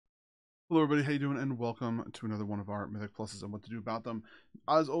Hello everybody, how you doing? And welcome to another one of our Mythic Pluses and what to do about them.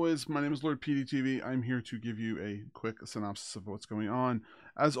 As always, my name is Lord PeteyTV. I'm here to give you a quick synopsis of what's going on.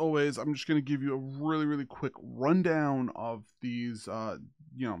 As always, I'm just going to give you a really quick rundown of these, of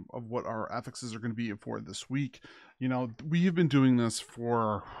what our affixes are going to be for this week. We have been doing this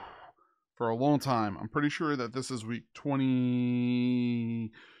for a long time. I'm pretty sure that this is week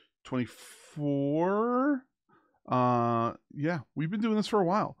 24. Yeah, we've been doing this for a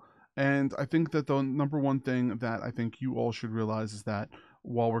while. And I think that the number one thing that I think you all should realize is that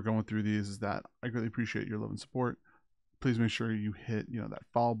while we're going through these is that I really appreciate your love and support. Please make sure you hit, that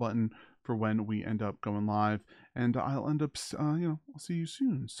follow button for when we end up going live. And I'll end up, I'll see you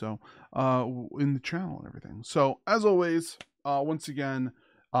soon. So, in the channel and everything. So, as always, once again,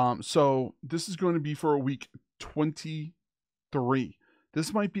 so this is going to be for a week 23.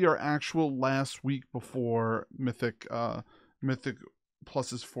 This might be our actual last week before Mythic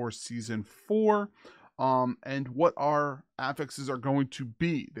Pluses for Season 4. And what our affixes are going to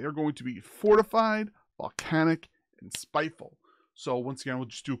be. They are going to be Fortified, Volcanic, and Spiteful. So once again, we'll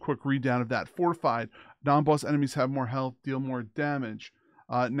just do a quick read down of that. Fortified, non-boss enemies have more health, deal more damage.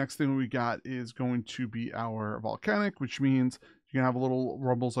 Next thing we got is going to be our Volcanic, which means you're going to have little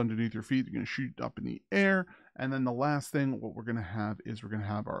rumbles underneath your feet. You're going to shoot up in the air. And then the last thing, what we're going to have is we're going to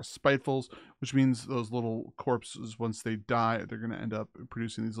have our Spitefuls, which means those little corpses, once they die, they're going to end up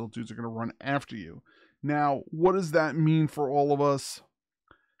producing these little dudes that are going to run after you. Now, what does that mean for all of us?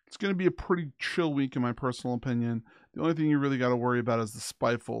 It's going to be a pretty chill week in my personal opinion. The only thing you really got to worry about is the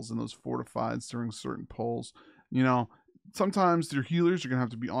Spitefuls and those Fortifieds during certain polls. Sometimes their healers are going to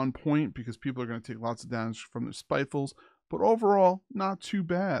have to be on point because people are going to take lots of damage from their Spitefuls. But overall, not too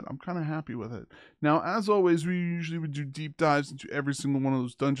bad. I'm kind of happy with it. Now, as always, we usually would do deep dives into every single one of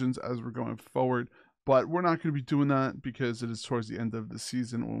those dungeons as we're going forward. But we're not going to be doing that because it is towards the end of the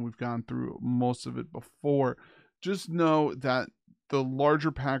season when we've gone through most of it before. Just know that the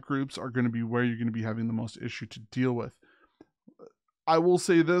larger pack groups are going to be where you're going to be having the most issue to deal with. I will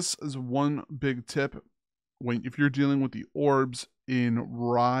say this as one big tip. If you're dealing with the orbs in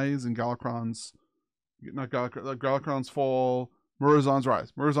Rise and Galakron's, Galakron's Fall, Murazan's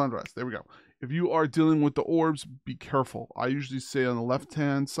Rise. There we go. If you are dealing with the orbs, be careful. I usually say on the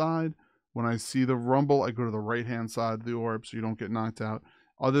left-hand side. When I see the rumble, I go to the right-hand side of the orb so you don't get knocked out.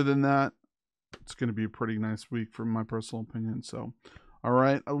 Other than that, it's going to be a pretty nice week from my personal opinion. So, all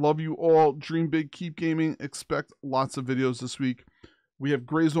right. I love you all. Dream big, keep gaming. Expect lots of videos this week. We have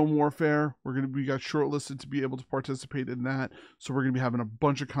Gray Zone Warfare. We got shortlisted to be able to participate in that. So we're going to be having a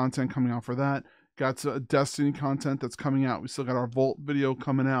bunch of content coming out for that. Got some Destiny content that's coming out. We still got our Vault video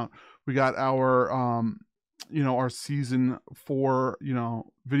coming out. We got our, our Season 4,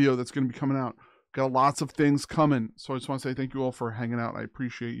 video that's going to be coming out. Got lots of things coming. So I just want to say thank you all for hanging out. I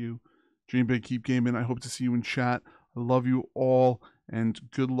appreciate you. Dream big, keep gaming. I hope to see you in chat. I love you all, and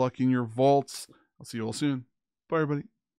good luck in your vaults. I'll see you all soon. Bye, everybody.